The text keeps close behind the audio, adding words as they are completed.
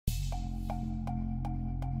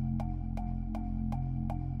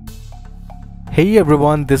Hey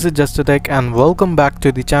everyone, this is Just a Tech and welcome back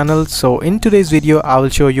to the channel. So in today's video I will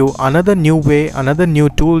show you another new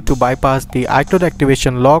tool to bypass the iCloud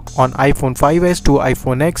activation lock on iPhone 5s to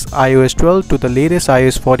iPhone X, iOS 12 to the latest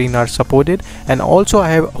iOS 14 are supported, and also I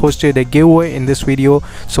have hosted a giveaway in this video,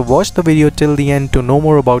 so watch the video till the end to know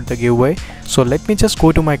more about the giveaway. So let me just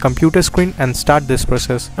go to my computer screen and start this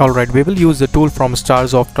process. Alright, we will use the tool from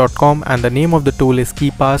StarzSoft.com and the name of the tool is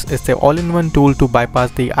KeyPass. It's the all-in-one tool to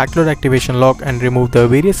bypass the iCloud activation lock and remove the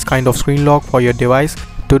various kind of screen lock for your device.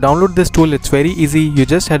 To download this tool, it's very easy. You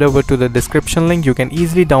just head over to the description link. You can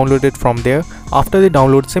easily download it from there. After the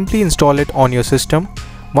download, simply install it on your system.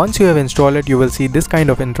 Once you have installed it, you will see this kind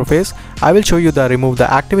of interface. I will show you the remove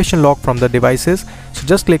the activation lock from the devices. So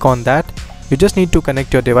just click on that. You just need to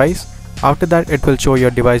connect your device. After that, it will show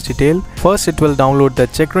your device detail. First, it will download the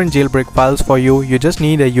Taurine jailbreak files for you. You just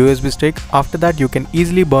need a USB stick. After that, you can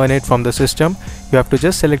easily burn it from the system. You have to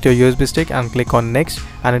just select your USB stick and click on next,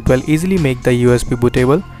 and it will easily make the USB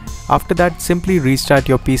bootable. After that, simply restart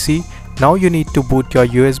your PC. Now you need to boot your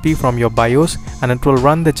USB from your BIOS and it will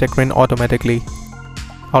run the Taurine automatically.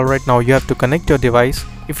 Alright, now you have to connect your device.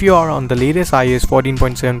 If you are on the latest iOS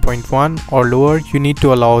 14.7.1 or lower, you need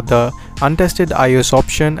to allow the untested iOS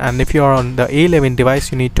option, and if you are on the A11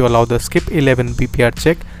 device, you need to allow the skip 11 BPR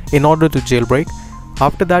check in order to jailbreak.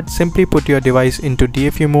 After that, simply put your device into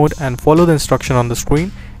DFU mode and follow the instruction on the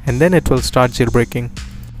screen, and then it will start jailbreaking.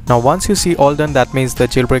 Now once you see all done, that means the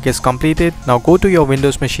jailbreak is completed. Now go to your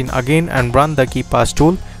Windows machine again and run the KeyPass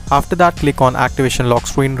tool. After that, click on activation lock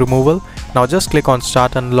screen removal. Now just click on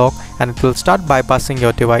start unlock and it will start bypassing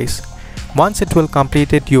your device. Once it will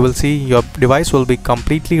complete it, you will see your device will be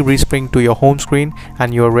completely respring to your home screen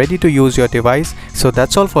and you are ready to use your device. So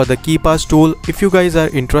that's all for the KeyPass tool. If you guys are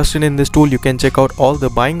interested in this tool, you can check out all the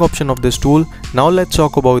buying option of this tool. Now let's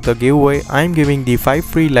talk about the giveaway. I am giving the 5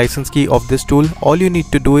 free license key of this tool. All you need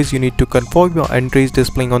to do is you need to confirm your entries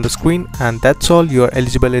displaying on the screen, and that's all. You are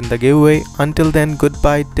eligible in the giveaway. Until then,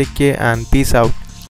 goodbye, take care and peace out.